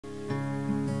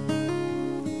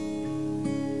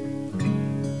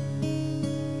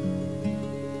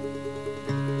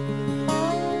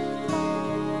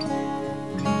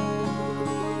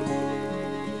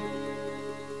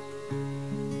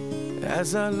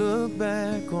As I look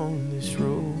back on this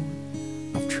road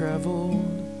I've traveled,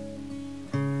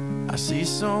 I see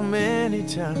so many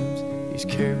times He's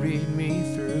carried me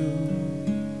through.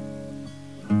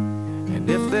 And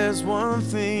if there's one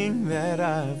thing that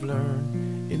I've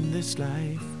learned in this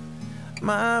life,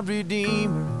 my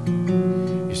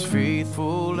Redeemer is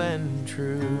faithful and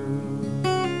true.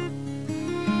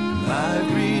 My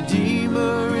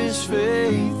Redeemer is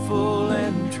faithful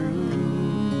and true.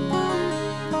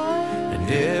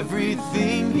 And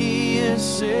everything He has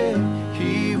said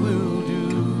He will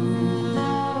do.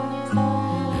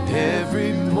 And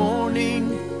every morning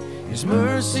His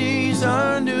mercies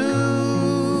are new.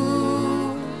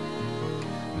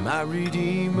 My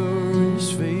Redeemer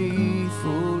is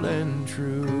faithful and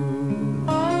true.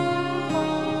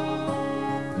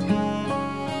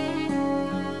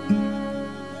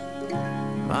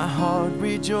 My heart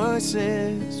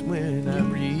rejoices when I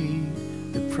read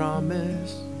the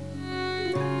promise.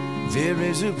 There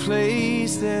is a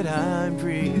place that I'm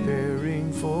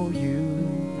preparing for you.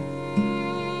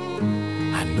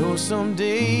 I know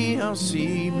someday I'll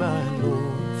see my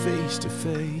Lord face to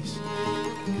face,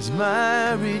 'cause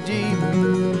my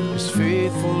Redeemer is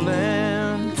faithful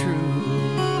and true.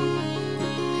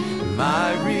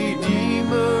 My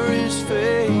Redeemer is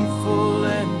faithful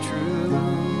and true.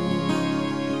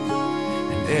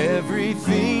 And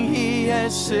everything He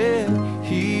has said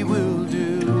He will do.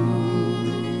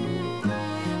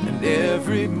 And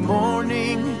every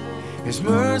morning His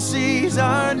mercies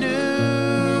are new.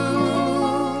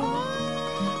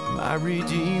 My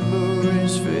Redeemer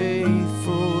is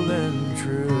faithful and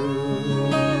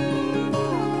true.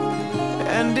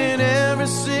 And in every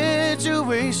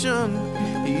situation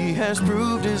He has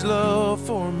proved His love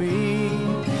for me.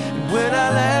 And when I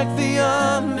lack the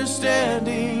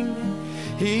understanding,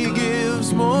 He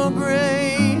gives more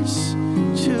grace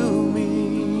to me.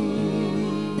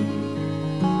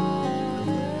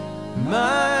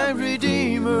 My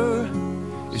Redeemer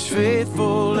is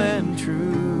faithful and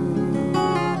true.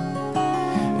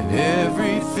 And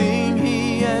everything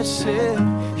He has said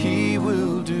He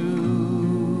will do.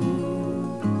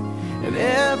 And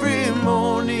every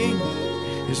morning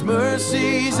His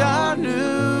mercies are new.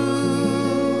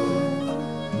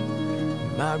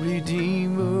 My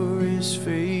Redeemer is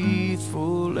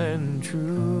faithful and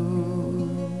true.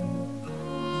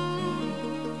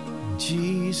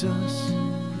 Jesus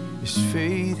is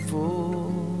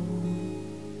faithful